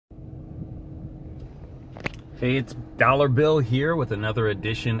Hey, it's Dollar Bill here with another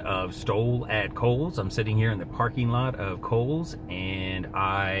edition of Stole at Kohls. I'm sitting here in the parking lot of Kohls and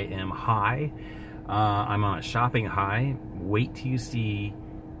I am high. I'm on a shopping high. Wait till you see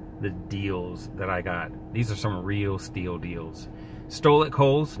the deals that I got. These are some real steal deals. Stole at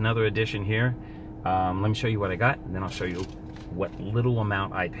Kohls, another edition here. Let me show you what I got and then I'll show you what little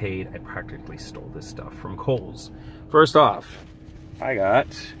amount I paid. I practically stole this stuff from Kohls. First off, I got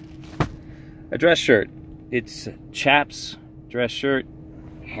a dress shirt. It's Chaps dress shirt,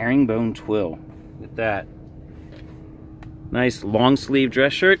 herringbone twill with that. Nice long sleeve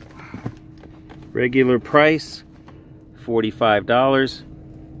dress shirt. Regular price, $45.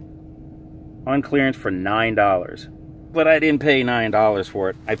 On clearance for $9. But I didn't pay $9 for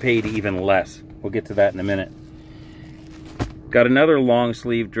it. I paid even less. We'll get to that in a minute. Got another long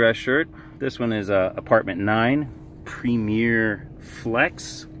sleeve dress shirt. This one is Apartment 9 Premier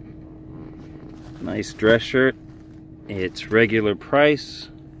Flex. Nice dress shirt. It's regular price,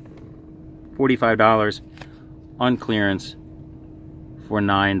 $45. On clearance for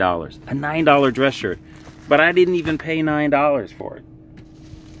 $9. A $9 dress shirt. But I didn't even pay $9 for it.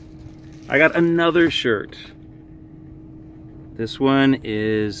 I got another shirt. This one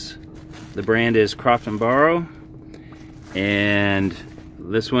is, the brand is Croft & Barrow. And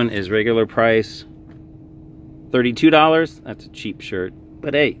this one is regular price, $32. That's a cheap shirt.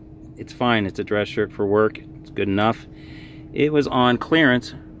 But hey, it's fine. It's a dress shirt for work. It's good enough. It was on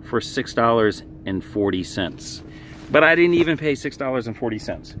clearance for $6.40. But I didn't even pay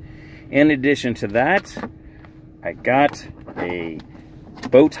 $6.40. In addition to that, I got a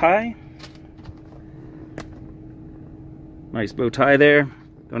bow tie. Nice bow tie there.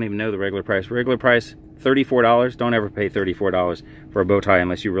 Don't even know the regular price. Regular price, $34. Don't ever pay $34 for a bow tie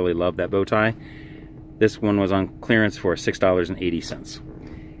unless you really love that bow tie. This one was on clearance for $6.80.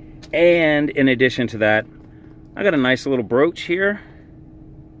 And in addition to that, I got a nice little brooch here.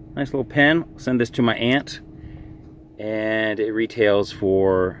 Nice little pen. I'll send this to my aunt. And it retails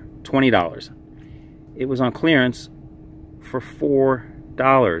for $20. It was on clearance for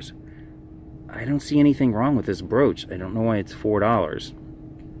 $4. I don't see anything wrong with this brooch. I don't know why it's $4.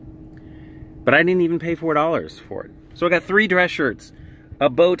 But I didn't even pay $4 for it. So I got 3 dress shirts, a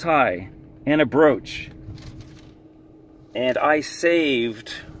bow tie, and a brooch. And I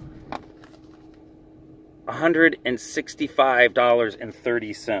saved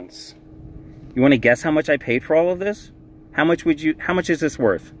 $165.30. You want to guess how much I paid for all of this? How much is this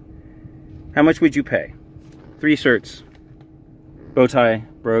worth? How much would you pay? 3 shirts, bow tie,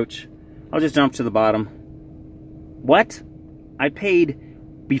 brooch. I'll just jump to the bottom. What? I paid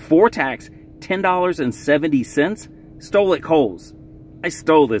before tax $10.70. Stole at Kohls. I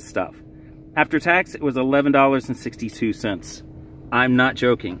stole this stuff. After tax, it was $11.62. I'm not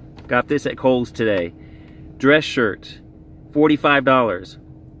joking. Got this at Kohls today. Dress shirt, $45.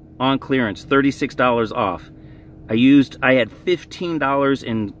 On clearance, $36 off. I had $15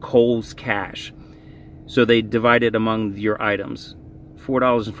 in Kohls cash. So they divided among your items.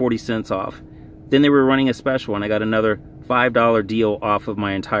 $4.40 off. Then they were running a special and I got another $5 deal off of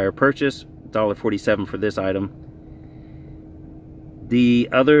my entire purchase. $1.47 for this item.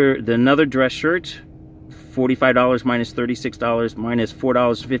 Another dress shirt, $45 minus $36 minus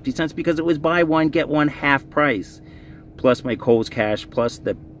 $4.50 because it was buy one get one half price, plus my Kohls cash, plus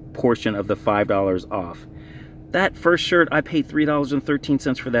the portion of the $5 off. That first shirt I paid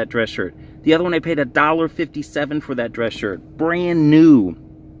 $3.13 for that dress shirt. The other one I paid $1.57 for that dress shirt, brand new.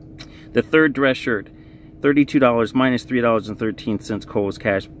 The third dress shirt, $32 minus $3.13 Kohls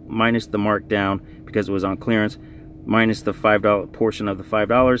cash minus the markdown because it was on clearance, minus the $5 portion of the $5,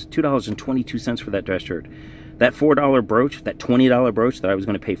 $2.22 for that dress shirt. That $4 brooch, that $20 brooch that I was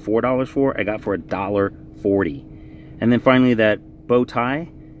going to pay $4 for, I got for $1.40. And then finally that bow tie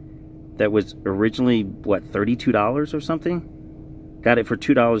that was originally, what, $32 or something? Got it for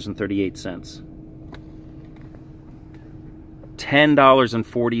 $2.38.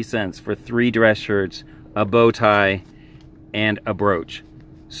 $10.40 for 3 dress shirts, a bow tie, and a brooch.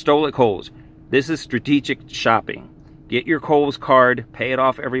 Stole at Kohls. This is strategic shopping. Get your Kohls card, pay it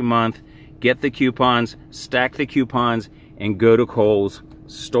off every month, get the coupons, stack the coupons, and go to Kohls.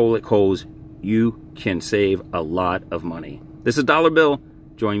 Stole at Kohls. You can save a lot of money. This is Dollar Bill.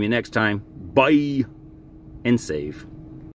 Join me next time. Bye and save.